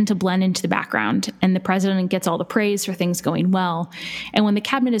 they tend to blend into the background, and the president gets all the praise for things going well. And when the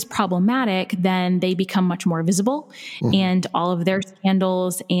cabinet is problematic, then they become much more visible, and all of their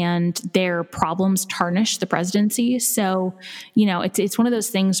scandals and their problems tarnish the presidency. So, it's one of those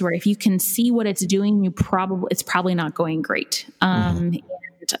things where if you can see what it's doing, it's probably not going great. And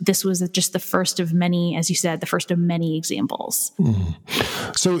this was just the first of many, as you said, the first of many examples.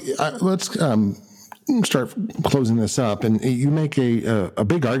 So let's start closing this up. And you make a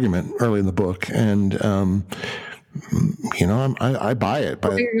big argument early in the book, and I buy it.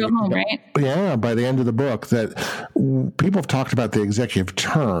 You're going home, right? Yeah, by the end of the book, that people have talked about the executive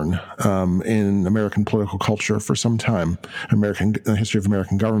turn in American political culture for some time, the history of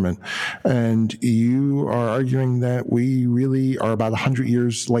American government, and you are arguing that we really are about 100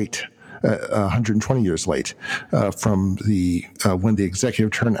 years late. 120 years late from the when the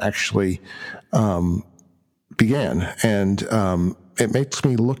executive turn actually began, and it makes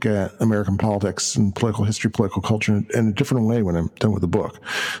me look at American politics and political history, political culture in a different way when I'm done with the book.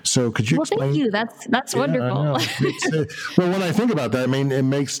 So could you explain? Thank you. That's wonderful. Well, when I think about that, I mean, it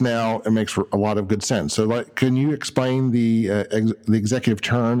makes a lot of good sense. So, can you explain the executive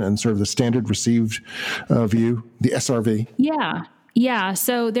turn and sort of the standard received view, the SRV? Yeah.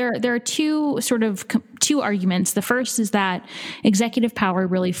 So there are two arguments. The first is that executive power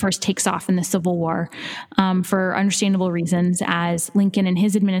really first takes off in the Civil War for understandable reasons, as Lincoln and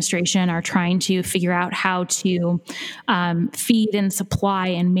his administration are trying to figure out how to feed and supply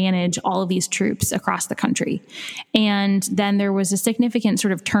and manage all of these troops across the country. And then there was a significant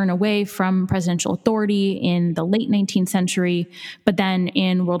sort of turn away from presidential authority in the late 19th century. But then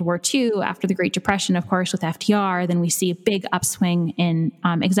in World War II, after the Great Depression, of course, with FDR, then we see a big upswing in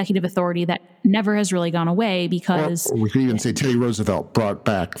executive authority that never has really gone away, because we could even say Teddy Roosevelt brought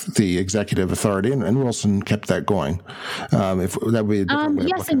back the executive authority, and Wilson kept that going. If that would be a different way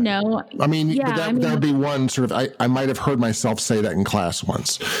yes and no. I mean, that would be one sort of. I might have heard myself say that in class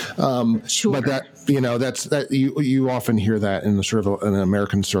once. Sure. But that you often hear that in the sort of an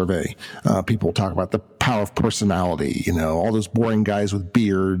American survey. People talk about the power of personality. All those boring guys with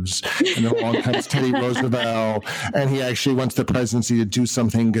beards, and then along comes Teddy Roosevelt, and he actually wants the presidency to do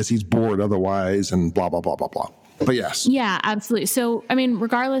something because he's bored otherwise, and blah blah blah blah blah. But yes. Yeah, absolutely. So, I mean,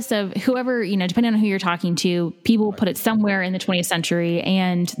 regardless of whoever, depending on who you're talking to, people put it somewhere in the 20th century.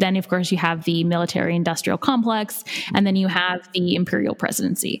 And then, of course, you have the military industrial complex, and then you have the imperial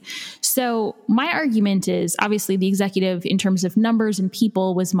presidency. So my argument is, obviously, the executive, in terms of numbers and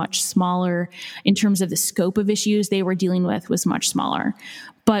people, was much smaller. In terms of the scope of issues they were dealing with, was much smaller.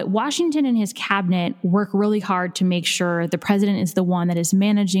 But Washington and his cabinet work really hard to make sure the president is the one that is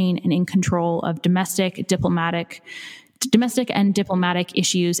managing and in control of domestic and diplomatic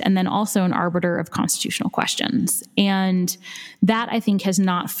issues, and then also an arbiter of constitutional questions. And that, I think, has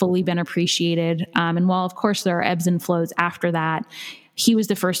not fully been appreciated. And while, of course, there are ebbs and flows after that, he was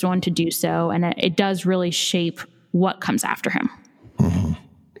the first one to do so. And it does really shape what comes after him.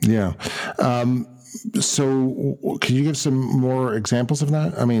 Mm-hmm. Yeah. So can you give some more examples of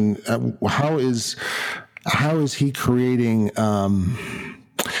that? I mean, how is he creating,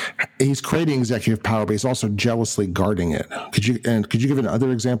 he's creating executive power, but he's also jealously guarding it. Could you give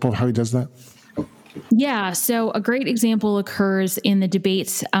another example of how he does that? Yeah. So a great example occurs in the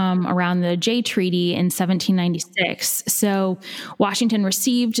debates around the Jay Treaty in 1796. So Washington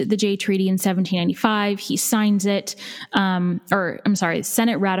received the Jay Treaty in 1795. He signs it,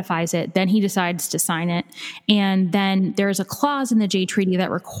 Senate ratifies it. Then he decides to sign it. And then there's a clause in the Jay Treaty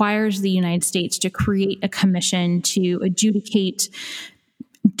that requires the United States to create a commission to adjudicate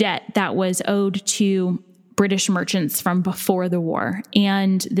debt that was owed to British merchants from before the war.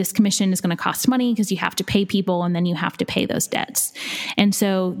 And this commission is going to cost money because you have to pay people, and then you have to pay those debts. And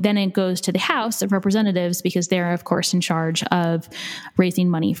so then it goes to the House of Representatives, because they're, of course, in charge of raising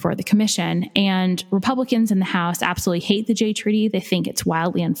money for the commission. And Republicans in the House absolutely hate the Jay Treaty. They think it's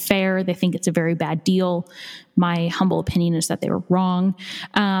wildly unfair. They think it's a very bad deal. My humble opinion is that they were wrong.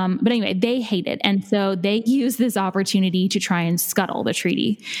 But anyway, they hate it. And so they use this opportunity to try and scuttle the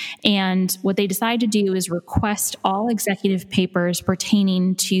treaty. And what they decide to do is request all executive papers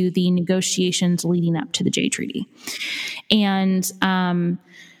pertaining to the negotiations leading up to the Jay Treaty. And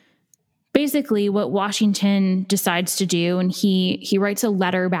basically what Washington decides to do, and he writes a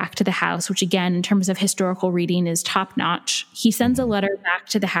letter back to the House, which again, in terms of historical reading, is top notch. He sends a letter back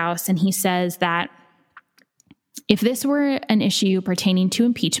to the House, and he says that if this were an issue pertaining to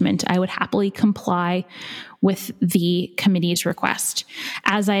impeachment, I would happily comply with the committee's request,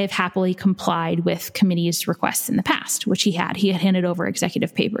 as I have happily complied with committee's requests in the past, which he had handed over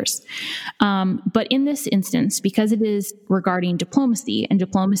executive papers. But in this instance, because it is regarding diplomacy, and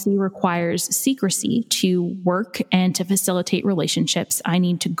diplomacy requires secrecy to work and to facilitate relationships, I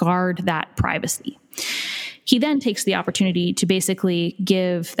need to guard that privacy. He then takes the opportunity to basically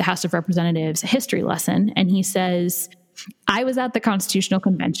give the House of Representatives a history lesson, and he says, I was at the Constitutional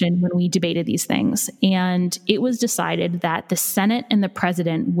Convention when we debated these things, and it was decided that the Senate and the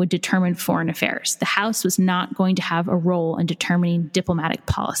president would determine foreign affairs. The House was not going to have a role in determining diplomatic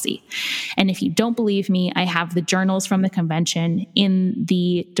policy. And if you don't believe me, I have the journals from the convention in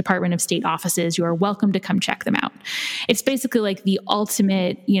the Department of State offices. You are welcome to come check them out. It's basically like the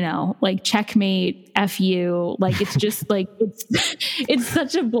ultimate, like checkmate, F you. Like, it's just like, it's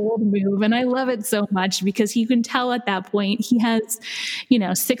such a bold move. And I love it so much because you can tell at that point he has,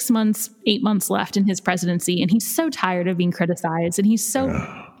 6 months, 8 months left in his presidency, and he's so tired of being criticized, and he's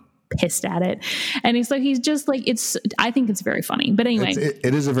so pissed at it. And he's just like, I think it's very funny. But anyway,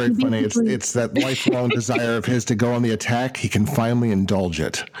 it is a very funny. It's that lifelong desire of his to go on the attack. He can finally indulge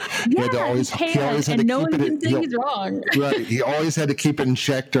it. Yeah, he always had to no one can say he's wrong. Right. He always had to keep it in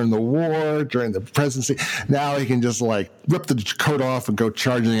check during the war, during the presidency. Now he can just like rip the coat off and go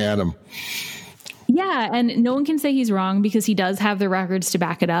charging at him. Yeah, and no one can say he's wrong because he does have the records to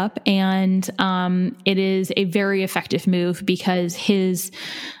back it up. And it is a very effective move because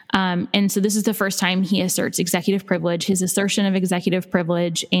and so this is the first time he asserts executive privilege. His assertion of executive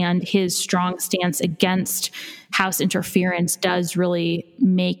privilege and his strong stance against House interference does really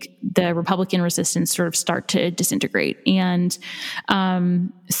make the Republican resistance sort of start to disintegrate. And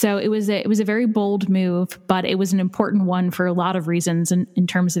so it was a very bold move, but it was an important one for a lot of reasons in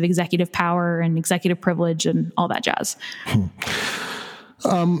terms of executive power and executive privilege and all that jazz.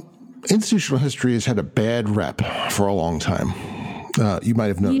 Institutional history has had a bad rep for a long time. You might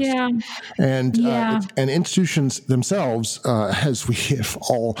have noticed. Yeah. And institutions themselves, as we have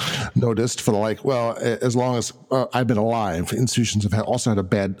all noticed for as long as I've been alive, institutions have also had a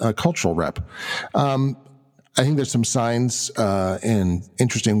bad cultural rep. I think there's some signs in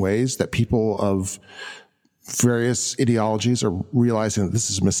interesting ways that people of various ideologies are realizing that this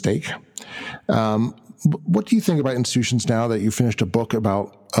is a mistake. What do you think about institutions now that you finished a book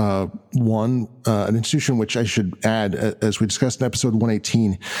about an institution which I should add, as we discussed in episode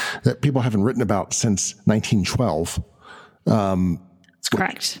 118, that people haven't written about since 1912? That's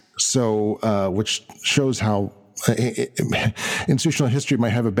correct. So, which shows how institutional history might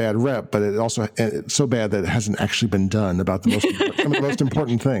have a bad rep, but it's so bad that it hasn't actually been done about some of the most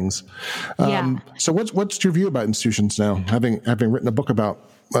important things. So what's your view about institutions now, having written a book about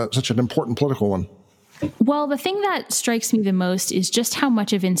such an important political one? Well, the thing that strikes me the most is just how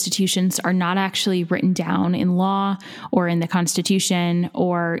much of institutions are not actually written down in law or in the Constitution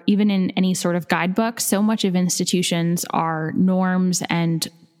or even in any sort of guidebook. So much of institutions are norms and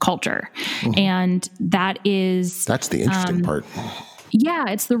culture. Mm-hmm. And that's the interesting part. Yeah,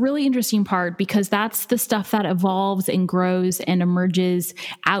 it's the really interesting part because that's the stuff that evolves and grows and emerges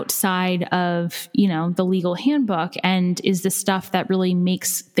outside of, the legal handbook and is the stuff that really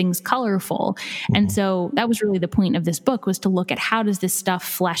makes things colorful. Mm-hmm. And so that was really the point of this book, was to look at how does this stuff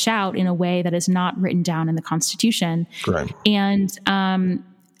flesh out in a way that is not written down in the Constitution. Right. And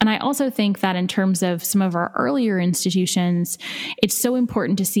I also think that in terms of some of our earlier institutions, it's so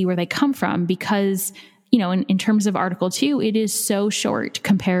important to see where they come from because in terms of Article 2, it is so short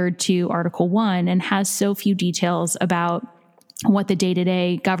compared to Article 1 and has so few details about what the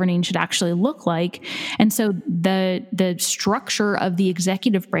day-to-day governing should actually look like. And so the structure of the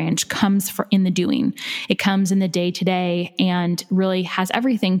executive branch comes in the doing. It comes in the day-to-day and really has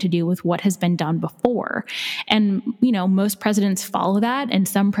everything to do with what has been done before. And, most presidents follow that and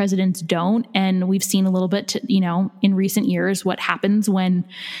some presidents don't. And we've seen a little bit, in recent years, what happens when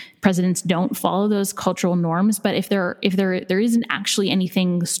presidents don't follow those cultural norms. But if there isn't actually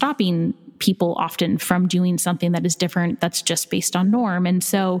anything stopping people often from doing something that is different, that's just based on norm. And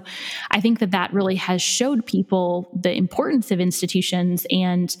so I think that really has showed people the importance of institutions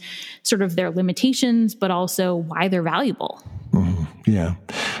and sort of their limitations, but also why they're valuable. Mm-hmm. Yeah.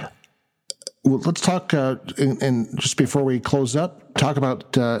 Well, let's talk, and just before we close up, talk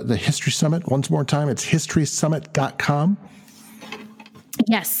about the History Summit once more time. It's historysummit.com.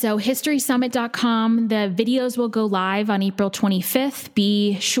 Yes. So historysummit.com, the videos will go live on April 25th.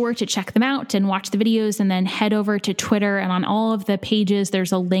 Be sure to check them out and watch the videos, and then head over to Twitter. And on all of the pages,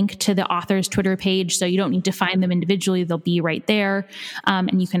 there's a link to the author's Twitter page. So you don't need to find them individually. They'll be right there.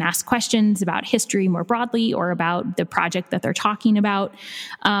 And you can ask questions about history more broadly or about the project that they're talking about.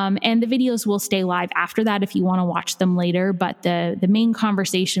 And the videos will stay live after that if you want to watch them later. But the main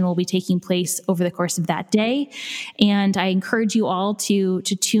conversation will be taking place over the course of that day. And I encourage you all to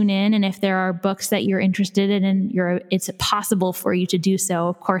tune in. And if there are books that you're interested in and it's possible for you to do so,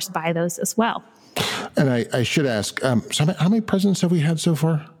 of course, buy those as well. And I should ask, so how many presidents have we had so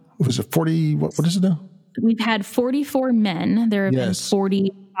far? Was it 40? What is it now? We've had 44 men. There have been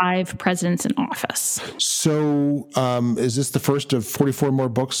 45 presidents in office. So is this the first of 44 more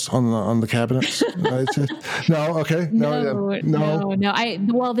books on the cabinet? No. Okay. No.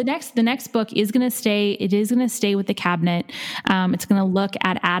 Well, the next book is going to stay. It is going to stay with the cabinet. It's going to look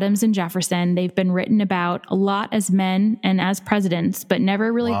at Adams and Jefferson. They've been written about a lot as men and as presidents, but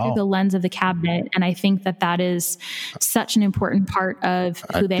never really through the lens of the cabinet. And I think that is such an important part of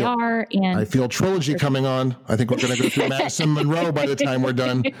who they are. And I feel trilogy coming on. I think we're going to go through Madison Monroe by the time we're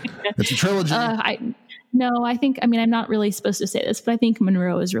done. It's a trilogy. I'm not really supposed to say this, but I think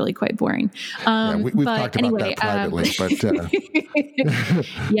Monroe is really quite boring. We've talked about that privately, but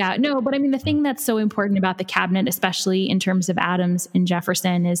the thing that's so important about the cabinet, especially in terms of Adams and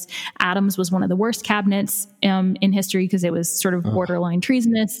Jefferson, is Adams was one of the worst cabinets in history because it was sort of borderline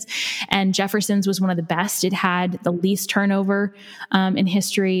treasonous, and Jefferson's was one of the best. It had the least turnover in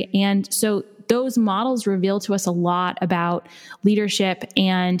history, and so those models reveal to us a lot about leadership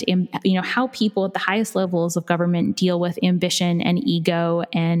and, how people at the highest levels of government deal with ambition and ego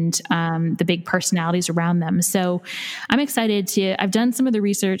and the big personalities around them. So I'm excited I've done some of the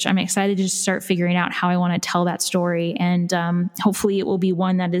research. I'm excited to start figuring out how I want to tell that story. And hopefully it will be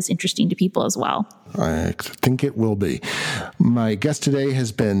one that is interesting to people as well. I think it will be. My guest today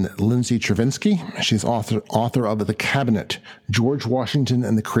has been Lindsay Chervinsky. She's author of The Cabinet, George Washington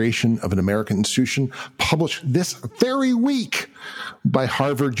and the Creation of an American Institution, published this very week by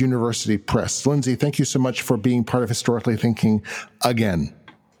Harvard University Press. Lindsay, thank you so much for being part of Historically Thinking again.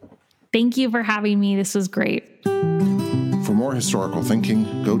 Thank you for having me. This was great. For more historical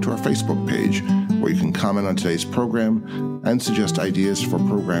thinking, go to our Facebook page where you can comment on today's program and suggest ideas for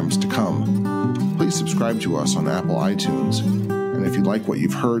programs to come. Please subscribe to us on Apple iTunes. And if you like what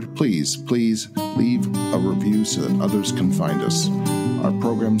you've heard, please leave a review so that others can find us. Our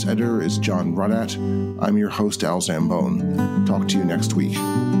program's editor is John Rudat. I'm your host, Al Zambone. Talk to you next week.